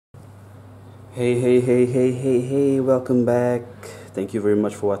Hey, welcome back. Thank you very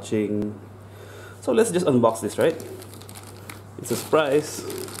much for watching. So let's just unbox this, right? It's a surprise.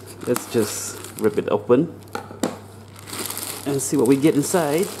 Let's just rip it open and see what we get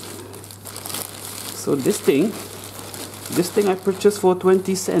inside. So this thing I purchased for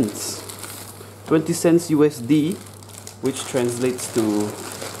 20 cents. 20 cents USD, which translates to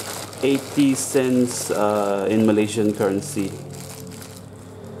 80 cents in Malaysian currency.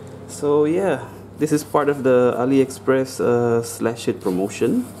 So yeah, this is part of the AliExpress slash it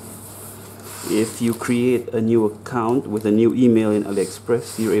promotion. If you create a new account with a new email in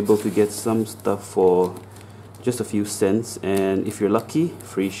AliExpress, you're able to get some stuff for just a few cents, and if you're lucky,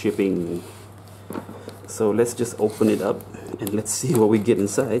 free shipping. So let's just open it up and let's see what we get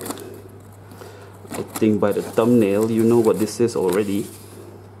inside. I think by the thumbnail you know what this is already.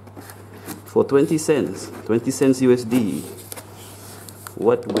 For 20 cents USD,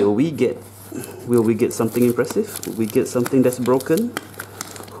 what will we get? Will we get something impressive? Will we get something that's broken?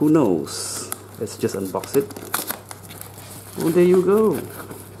 Who knows? Let's just unbox it. Oh, there you go.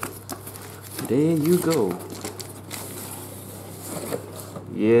 There you go.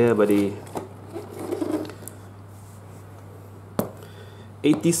 Yeah, buddy.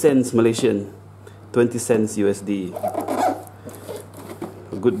 80 cents Malaysian, 20 cents USD.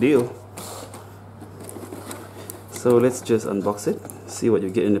 A good deal. So let's just unbox it, see what you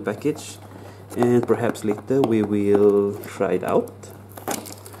get in the package, and perhaps later we will try it out.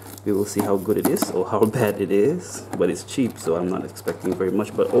 We will see how good it is or how bad it is, but it's cheap, so I'm not expecting very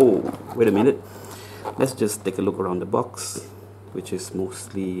much. But oh, wait a minute, let's just take a look around the box, which is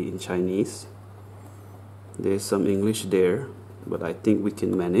mostly in Chinese. There's some English there, but I think we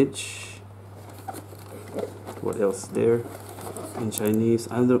can manage. What else there in Chinese?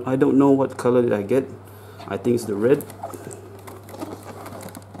 I don't know what color did I get. I think it's the red.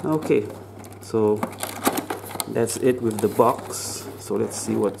 Okay, so that's it with the box. So let's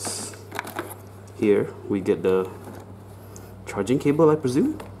see what's here. We get the charging cable, I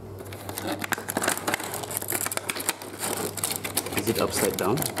presume. Is it upside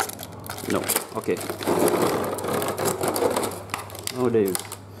down? No. Okay. Oh, there is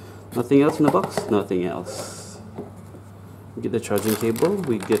nothing else in the box. Nothing else. We get the charging cable.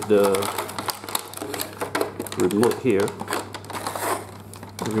 We get the remote here.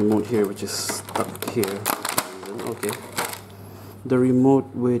 The remote here, which is stuck here. Okay. The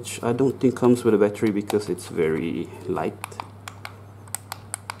remote, which I don't think comes with a battery because it's very light.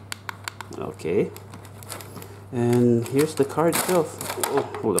 Okay. And here's the car itself. Oh,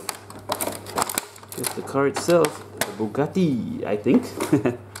 hold up. Here's the car itself. The Bugatti, I think.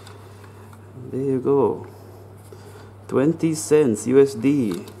 There you go. 20 cents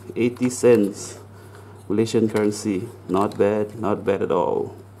USD, 80 cents Malaysian currency. Not bad at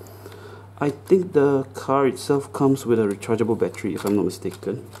all. I think the car itself comes with a rechargeable battery, if I'm not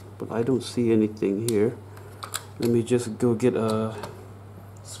mistaken, but I don't see anything here. Let me just go get a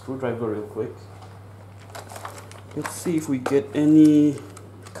screwdriver real quick. Let's see if we get any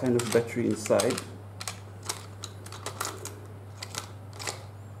kind of battery inside.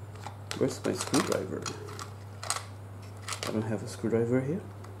 Where's my screwdriver? I don't have a screwdriver here.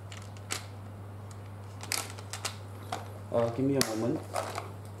 Give me a moment.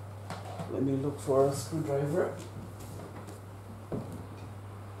 Let me look for a screwdriver.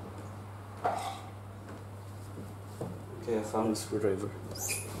 Okay, I found a screwdriver.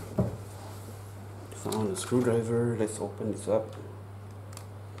 Let's open this up.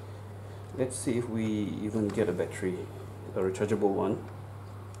 Let's see if we even get a battery, a rechargeable one.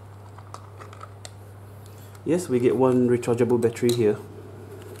 Yes, we get one rechargeable battery here,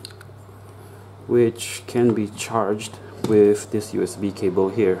 which can be charged with this USB cable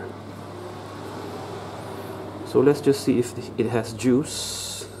here. So let's just see if it has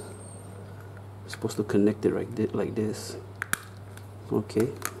juice. I'm supposed to connect it like this.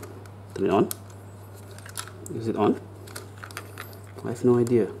 Okay, turn it on. Is it on? I have no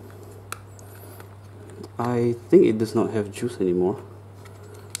idea. I think it does not have juice anymore,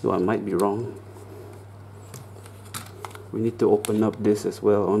 though I might be wrong. We need to open up this as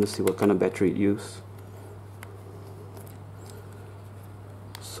well. I want to see what kind of battery it uses.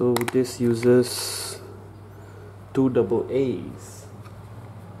 So this uses 2 AA's.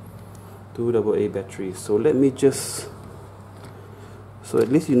 2 AA batteries. So let me just, so at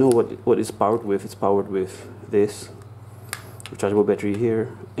least you know what it's powered with. It's powered with this rechargeable battery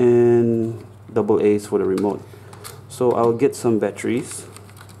here and AA's for the remote. So I'll get some batteries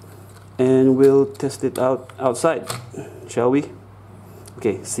and we'll test it out outside, shall we?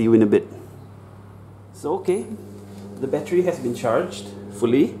 Okay, see you in a bit. So okay, the battery has been charged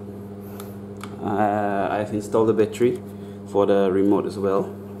fully. I've installed the battery for the remote as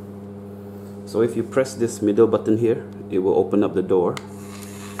well. So if you press this middle button here, it will open up the door.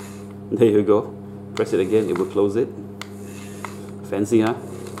 There you go. Press it again, it will close it. Fancy, huh?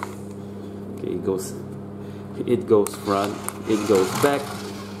 Okay, it goes front, it goes back,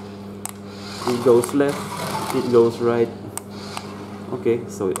 it goes left, it goes right. Okay,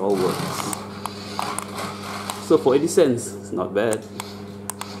 so it all works. So for 80 cents, it's not bad.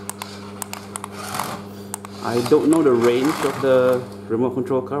 I don't know the range of the remote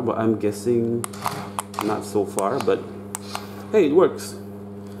control car, but I'm guessing not so far, but hey, it works.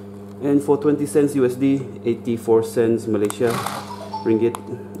 And for 20 cents USD, 84 cents Malaysia ringgit,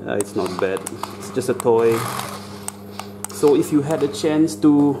 it's not bad. It's just a toy. So if you had a chance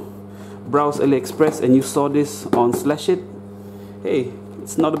to browse AliExpress and you saw this on Slashit, hey,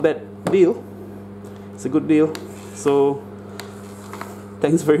 it's not a bad deal. It's a good deal. So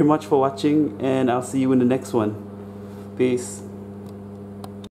thanks very much for watching, and I'll see you in the next one. Peace.